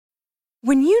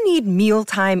When you need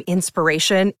mealtime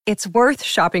inspiration, it's worth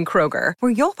shopping Kroger,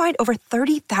 where you'll find over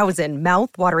 30,000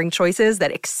 mouth-watering choices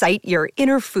that excite your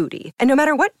inner foodie. And no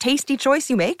matter what tasty choice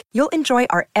you make, you'll enjoy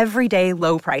our everyday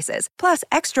low prices, plus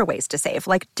extra ways to save,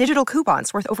 like digital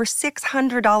coupons worth over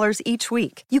 $600 each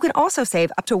week. You can also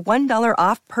save up to $1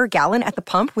 off per gallon at the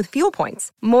pump with fuel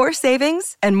points. More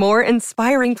savings and more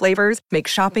inspiring flavors make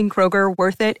shopping Kroger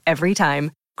worth it every time.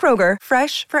 Kroger,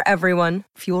 fresh for everyone.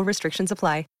 Fuel restrictions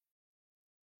apply.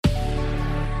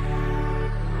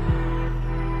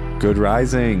 Good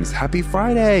risings. Happy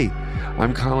Friday.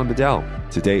 I'm Colin Bedell.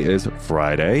 Today is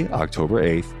Friday, October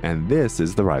 8th, and this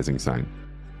is the rising sign.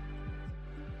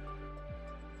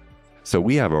 So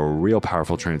we have a real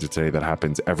powerful transit today that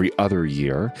happens every other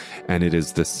year, and it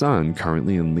is the sun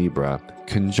currently in Libra,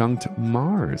 conjunct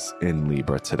Mars in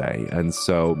Libra today. And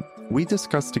so we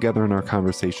discussed together in our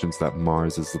conversations that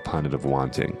Mars is the planet of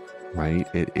wanting, right?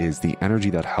 It is the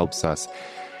energy that helps us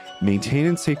maintain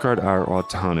and safeguard our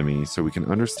autonomy so we can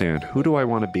understand who do I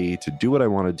want to be, to do what I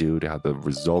want to do, to have the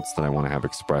results that I want to have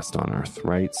expressed on Earth,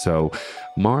 right? So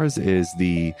Mars is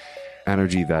the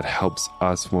energy that helps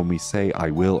us when we say, I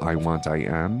will, I want, I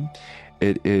am.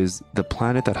 It is the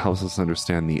planet that helps us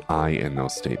understand the I in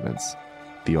those statements.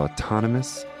 The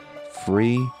autonomous,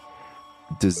 free,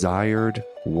 desired,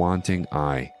 wanting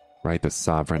I, right? The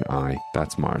sovereign I.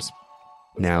 That's Mars.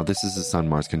 Now, this is the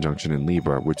Sun-Mars conjunction in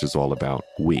Libra, which is all about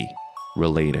we,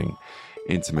 relating,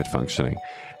 intimate functioning.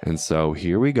 And so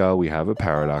here we go. We have a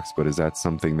paradox, but is that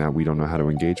something that we don't know how to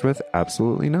engage with?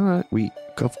 Absolutely not. We,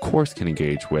 of course, can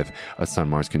engage with a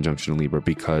Sun-Mars conjunction in Libra,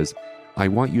 because I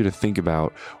want you to think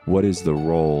about what is the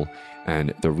role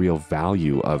and the real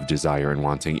value of desire and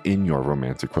wanting in your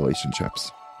romantic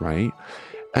relationships, right?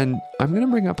 And I'm going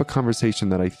to bring up a conversation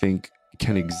that I think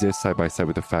can exist side by side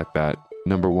with the fact that,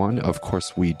 number one, of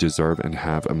course, we deserve and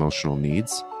have emotional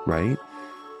needs, right?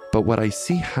 But what I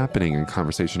see happening in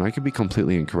conversation, I could be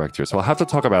completely incorrect here. So I'll have to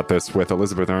talk about this with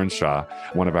Elizabeth Earnshaw,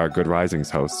 one of our Good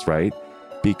Risings hosts, right?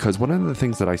 Because one of the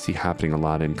things that I see happening a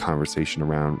lot in conversation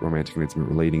around romantic and intimate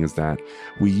relating is that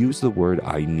we use the word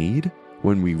I need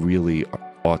when we really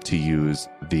ought to use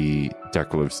the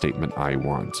declarative statement I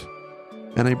want.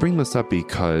 And I bring this up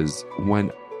because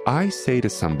when I say to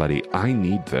somebody, I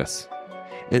need this,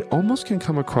 it almost can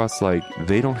come across like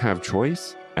they don't have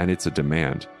choice and it's a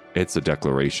demand. It's a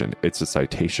declaration. It's a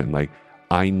citation. Like,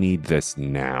 I need this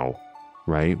now,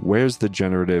 right? Where's the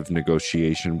generative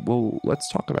negotiation? Well, let's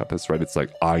talk about this, right? It's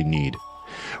like, I need.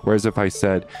 Whereas if I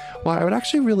said, well, I would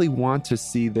actually really want to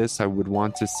see this, I would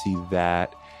want to see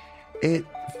that, it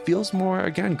feels more,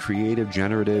 again, creative,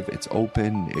 generative. It's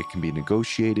open. It can be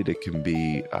negotiated. It can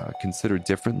be considered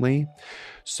differently.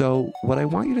 So what I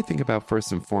want you to think about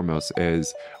first and foremost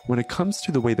is when it comes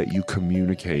to the way that you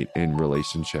communicate in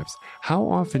relationships, how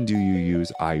often do you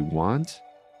use I want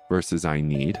versus I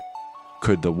need?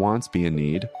 Could the wants be a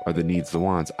need? Are the needs the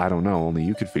wants? I don't know. Only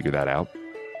you could figure that out.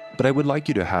 But I would like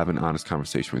you to have an honest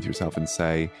conversation with yourself and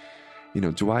say,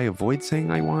 do I avoid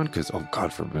saying I want? Because, oh,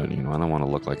 God forbid, I don't want to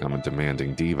look like I'm a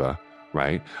demanding diva,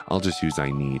 right? I'll just use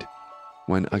I need.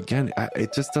 When, again,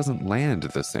 it just doesn't land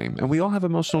the same. And we all have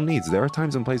emotional needs. There are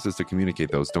times and places to communicate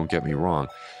those, don't get me wrong.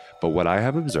 But what I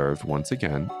have observed, once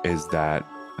again, is that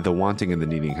the wanting and the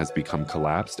needing has become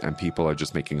collapsed and people are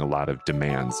just making a lot of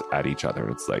demands at each other.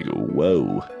 It's like,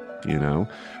 whoa,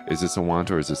 is this a want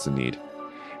or is this a need?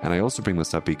 And I also bring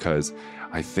this up because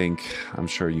I'm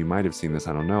sure you might have seen this,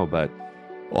 I don't know, but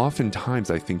oftentimes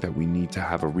I think that we need to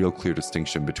have a real clear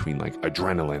distinction between like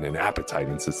adrenaline and appetite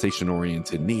and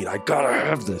cessation-oriented need. I gotta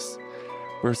have this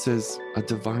versus a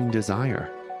divine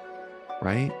desire,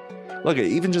 right? Look,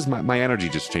 even just my energy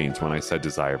just changed when I said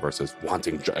desire versus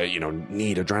wanting,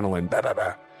 need, adrenaline, blah, blah,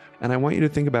 blah. And I want you to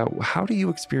think about, how do you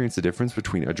experience the difference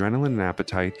between adrenaline and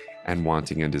appetite and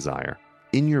wanting and desire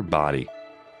in your body?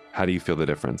 How do you feel the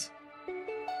difference?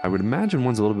 I would imagine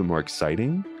one's a little bit more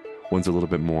exciting. One's a little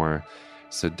bit more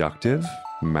seductive,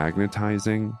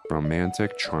 magnetizing,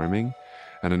 romantic, charming.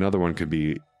 And another one could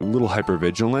be a little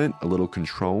hypervigilant, a little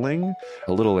controlling,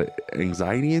 a little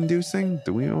anxiety-inducing.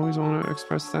 Do we always want to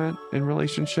express that in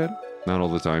relationship? Not all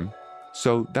the time.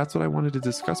 So that's what I wanted to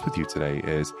discuss with you today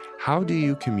is, how do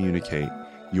you communicate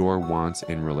your wants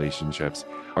in relationships?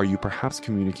 Are you perhaps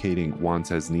communicating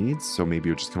wants as needs? So maybe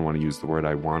you're just going to want to use the word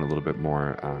I want a little bit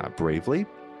more bravely.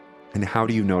 And how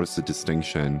do you notice the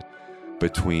distinction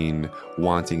between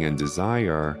wanting and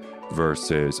desire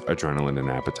versus adrenaline and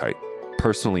appetite,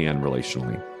 personally and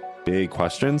relationally? Big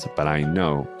questions, but I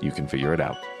know you can figure it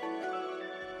out.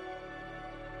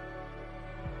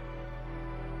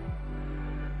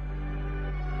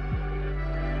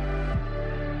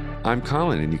 I'm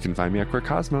Colin, and you can find me at Queer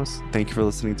Cosmos. Thank you for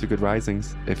listening to Good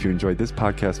Risings. If you enjoyed this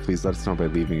podcast, please let us know by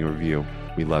leaving a review.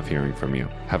 We love hearing from you.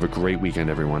 Have a great weekend,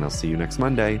 everyone. I'll see you next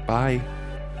Monday. Bye.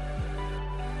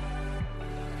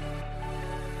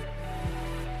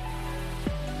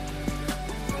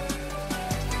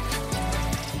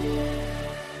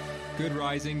 Good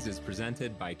Risings is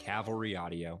presented by Cavalry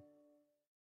Audio.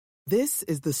 This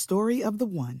is the story of the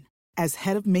one. As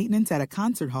head of maintenance at a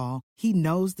concert hall, he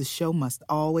knows the show must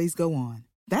always go on.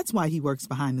 That's why he works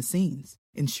behind the scenes,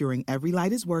 ensuring every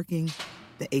light is working,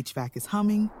 the HVAC is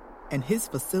humming, and his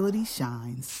facility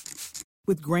shines.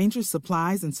 With Grainger's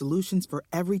supplies and solutions for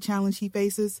every challenge he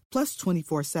faces, plus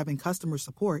 24/7 customer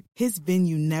support, his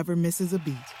venue never misses a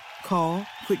beat. Call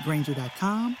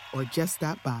quickgrainger.com or just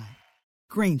stop by.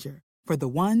 Grainger, for the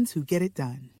ones who get it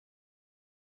done.